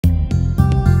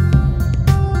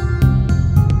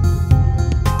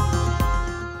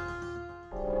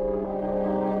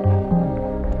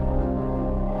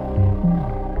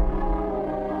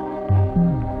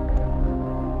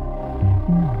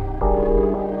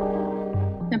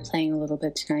been playing a little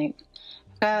bit tonight.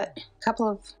 I've got a couple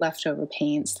of leftover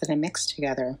paints that I mixed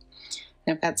together.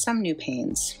 And I've got some new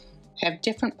paints. I have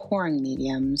different pouring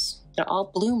mediums. They're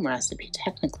all bloom recipe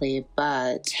technically,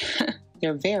 but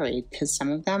they're varied because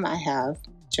some of them I have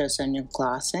Sonja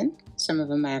gloss in, some of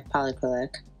them I have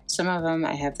Polycrylic, some of them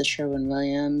I have the Sherwin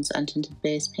untinted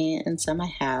base paint, and some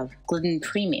I have Glidden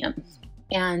Premium.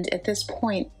 And at this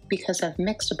point, because I've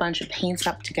mixed a bunch of paints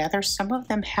up together, some of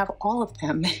them have all of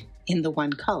them in the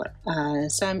one color.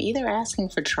 So I'm either asking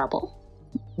for trouble,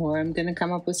 or I'm going to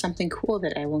come up with something cool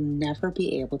that I will never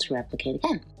be able to replicate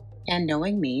again. And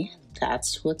knowing me,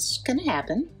 that's what's going to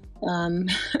happen.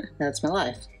 That's my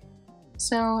life.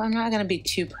 So I'm not going to be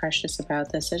too precious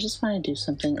about this. I just want to do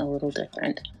something a little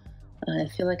different. I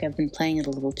feel like I've been playing it a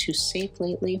little too safe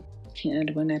lately. And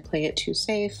when I play it too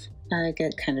safe, I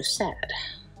get kind of sad.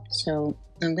 So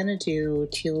I'm going to do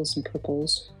teals and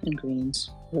purples and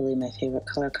greens. Really my favorite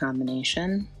color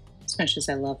combination. As much as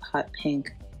I love hot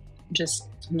pink, I'm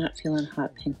not feeling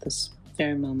hot pink this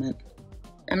very moment.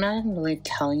 I'm not even really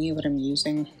telling you what I'm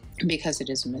using because it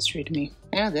is a mystery to me.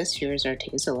 I know this year is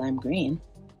Arteza Lime Green.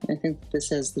 I think this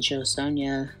has the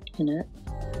Sonja in it.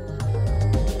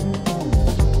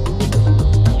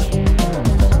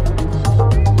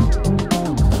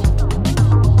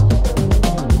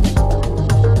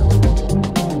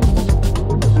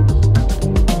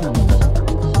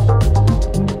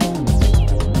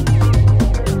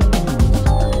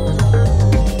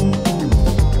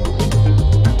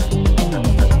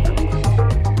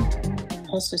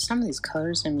 Also, some of these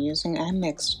colors I'm using, I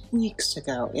mixed weeks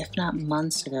ago, if not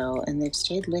months ago, and they've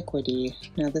stayed liquidy.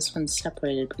 Now this one's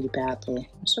separated pretty badly.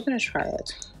 I'm still going to try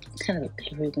it. It's kind of a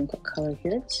periwinkle color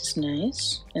here. This is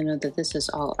nice. I know that this is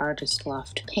all Artist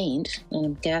Loft paint, and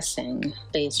I'm guessing,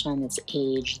 based on its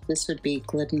age, this would be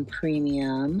Glidden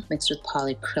Premium mixed with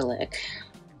Polycrylic.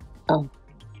 Oh,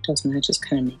 doesn't that just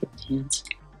kind of make it dance?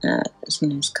 That's a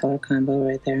nice color combo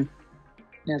right there.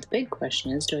 Now the big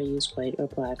question is, do I use white or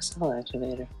black cell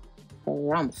activator?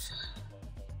 Harumph.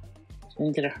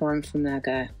 Gonna get a harumph from that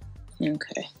guy.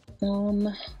 Okay.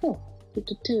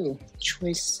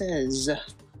 Choices.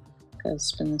 Gotta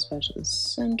spin this back to the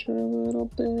center a little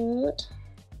bit.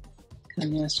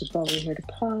 Kind of nasty ball here to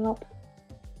pop.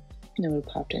 It would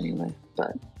have popped anyway,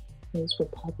 but these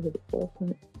would pop it at the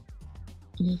forefront.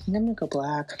 And I think I'm gonna go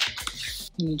black.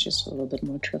 I need just a little bit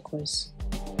more turquoise.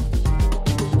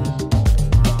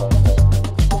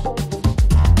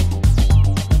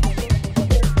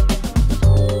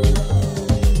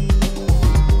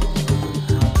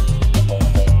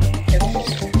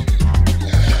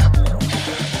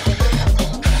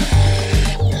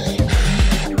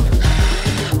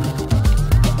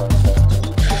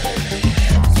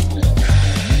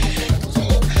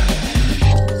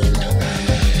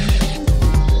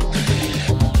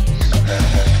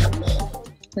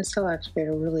 The cell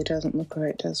activator really doesn't look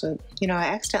right, does it? You know, I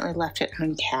accidentally left it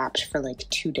uncapped for like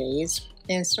 2 days,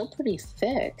 and it's still pretty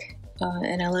thick.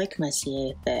 And I like my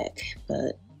CA thick,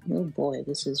 but oh boy,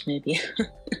 this is maybe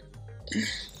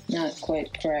not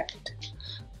quite correct.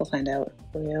 We'll find out.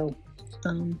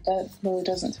 That really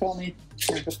doesn't thrill me.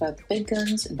 I prefer the big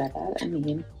guns, and by that I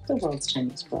mean the world's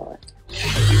tiniest blower.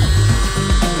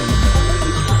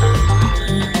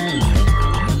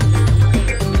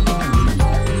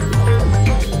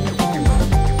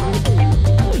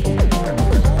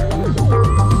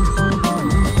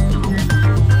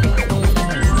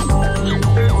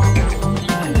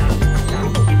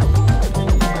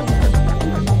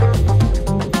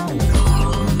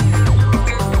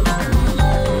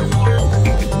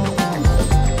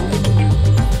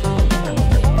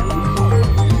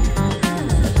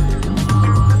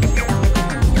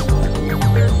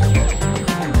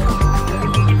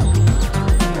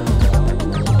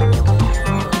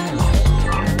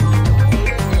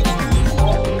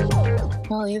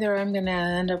 Either I'm going to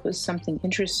end up with something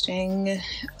interesting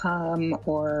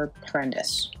or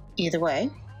horrendous. Either way,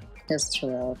 this is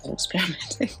really all about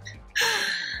experimenting.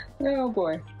 Oh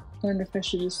boy. I wonder if I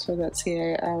should just throw that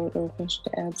CA out or if I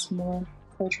should add some more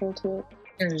Floetrol to it.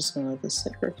 I'm just going to let this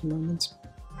sit for a few moments.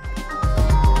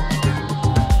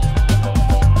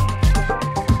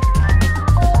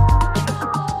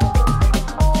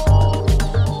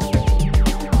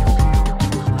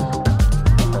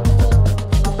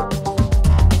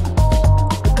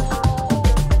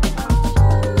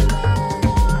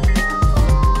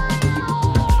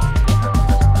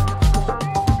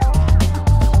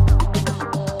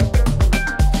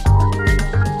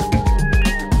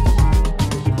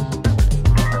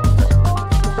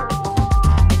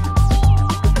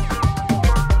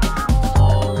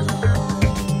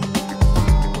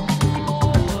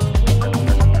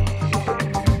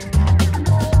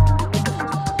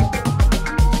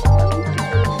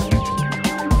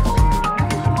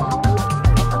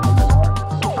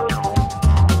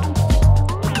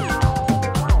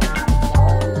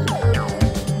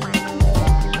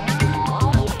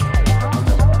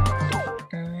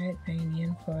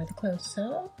 close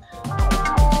up.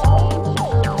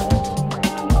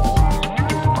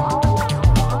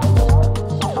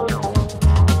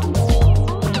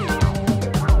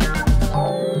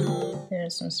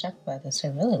 There's some stuff about this I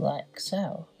really like,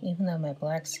 so even though my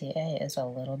black CA is a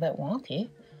little bit wonky,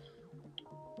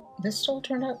 this still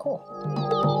turned out cool.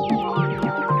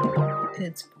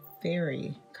 It's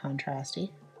very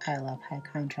contrasty. I love high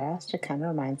contrast. It kind of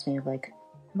reminds me of like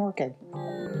an orchid.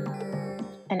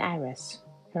 An iris.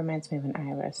 It reminds me of an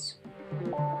iris.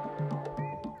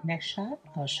 Next shot,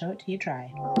 I'll show it to you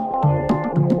dry.